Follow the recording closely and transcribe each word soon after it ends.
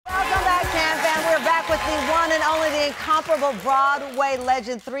the one and only, the incomparable Broadway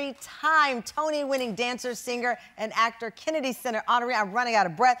legend, three-time Tony-winning dancer, singer, and actor, Kennedy Center honoree, I'm running out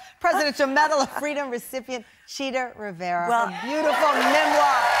of breath, Presidential Medal of Freedom recipient, Chita Rivera. Well, her beautiful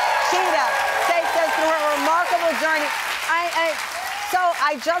memoir, Chita, takes us through her remarkable journey. So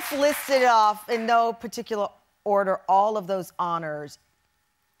I just listed off, in no particular order, all of those honors.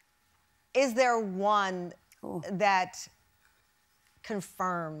 Is there one that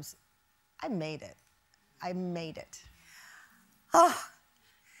confirms, I made it? I made it.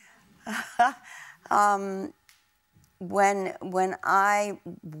 When I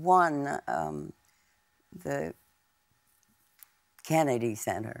won the Kennedy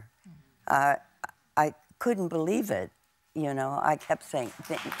Center, I couldn't believe it. You know, I kept saying,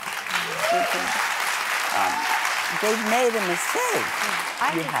 they've made a mistake.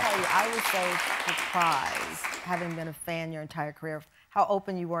 I can tell you, I was so surprised, having been a fan your entire career, how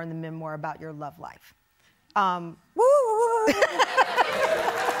open you were in the memoir about your love life.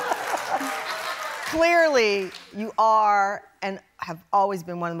 Clearly, you are and have always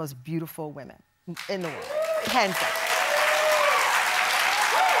been one of the most beautiful women in the world. Hands up.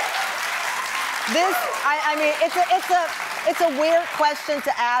 This, I mean, it's a weird question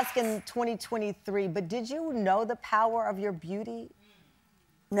to ask in 2023, but did you know the power of your beauty?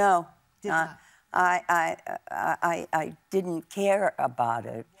 No. Did not. I didn't care about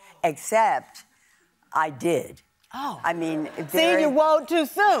it, except I did. Oh. I mean, See, you won't too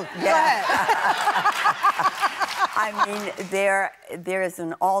soon. Yeah. Go ahead. I mean, there is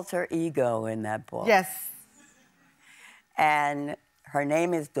an alter ego in that book. Yes. And her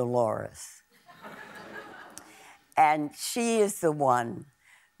name is Dolores. And she is the one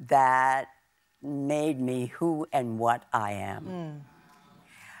that made me who and what I am.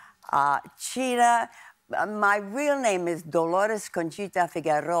 Chita, my real name is Dolores Conchita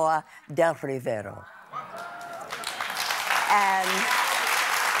Figueroa del Rivero. And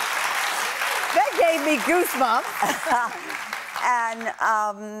that gave me goosebumps.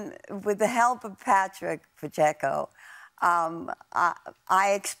 And with the help of Patrick Pacheco,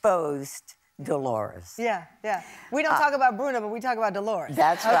 I exposed Dolores. Yeah, yeah. We don't talk about Bruno, but we talk about Dolores.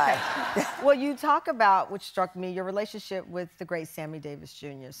 That's right. Well, you talk about, which struck me, your relationship with the great Sammy Davis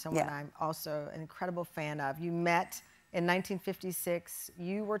Jr., someone I'm also an incredible fan of. You met in 1956.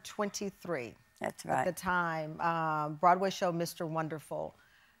 You were 23. That's right. At the time. Broadway show Mr. Wonderful.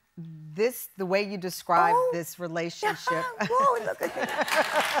 The way you describe this relationship. Whoa, look at me.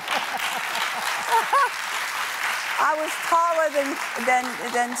 I was taller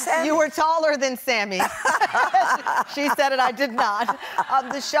than Sammy. You were taller than Sammy. She said it, I did not.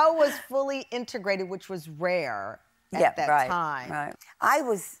 The show was fully integrated, which was rare at that time. Right. I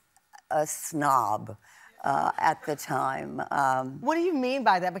was a snob at the time. What do you mean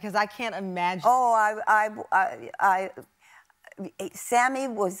by that? Because I can't imagine. Sammy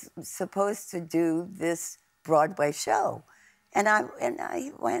was supposed to do this Broadway show, and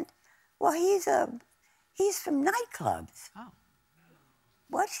I went, well, he's from nightclubs. Oh.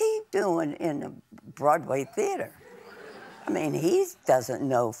 What's he doing in a Broadway theater? I mean, he doesn't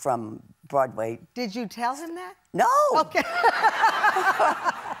know from Broadway. Did you tell him that? No. Okay.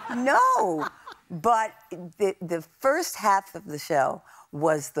 No. But the first half of the show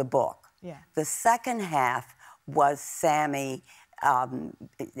was the book. Yeah. The second half was Sammy,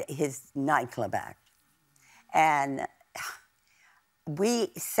 his nightclub act. And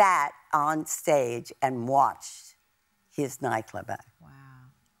we sat on stage and watched his nightclub act. Wow.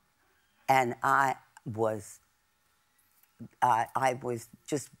 And I was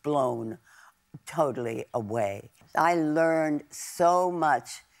just blown totally away. I learned so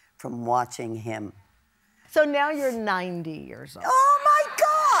much from watching him. So now you're 90 years old. Oh my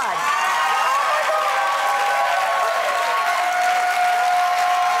God!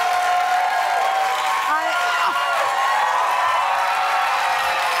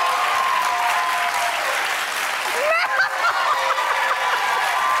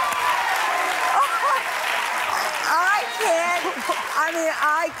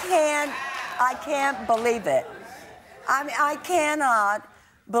 I can't believe it. I mean, I cannot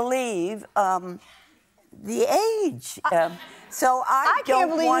believe the age. So I can't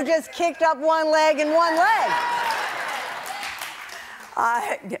believe you just kicked up one leg and one leg.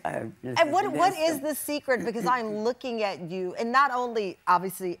 And what is the secret? Because I'm looking at you, and not only,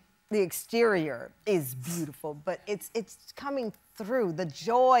 obviously, the exterior is beautiful, but it's coming through, the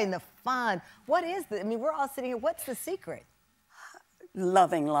joy and the fun. What is I mean, we're all sitting here. What's the secret?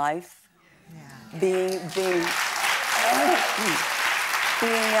 Loving life, being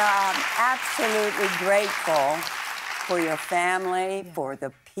absolutely grateful for your family, for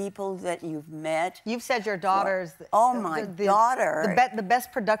the people that you've met. You've said your daughter's... Oh, my daughter. The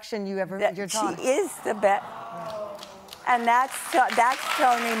best production you ever... your daughter. She is the best. And that's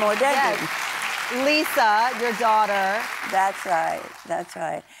Tony Mordetti. Yes. Lisa, your daughter. That's right. That's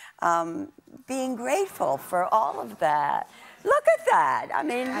right. Being grateful for all of that. Look at that. I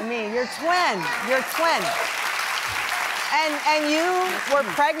mean, you're twin. You're twin. And you were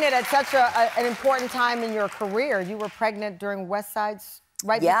pregnant at such an important time in your career. You were pregnant during West Side's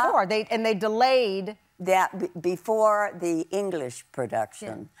before. They delayed that before the English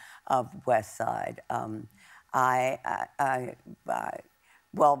production of West Side.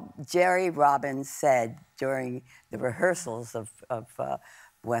 Well, Jerry Robbins said during the rehearsals of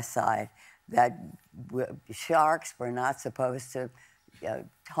West Side that sharks were not supposed to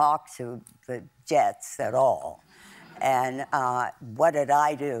talk to the jets at all. And what did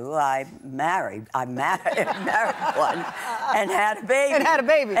I do? I married one and had a baby. And had a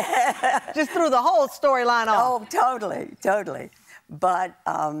baby. Just threw the whole storyline off. Oh, totally, totally. But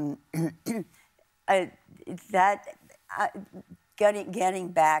getting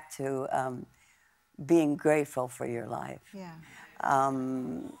back to being grateful for your life. Yeah.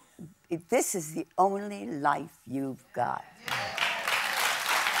 This is the only life you've got.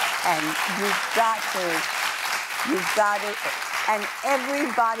 And you've got to, and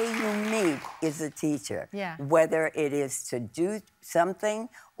everybody you meet is a teacher. Yeah. Whether it is to do something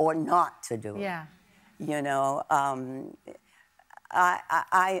or not to do it. Yeah. You know, I'm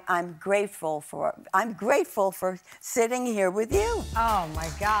grateful for sitting here with you. Oh my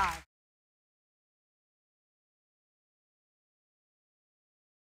God.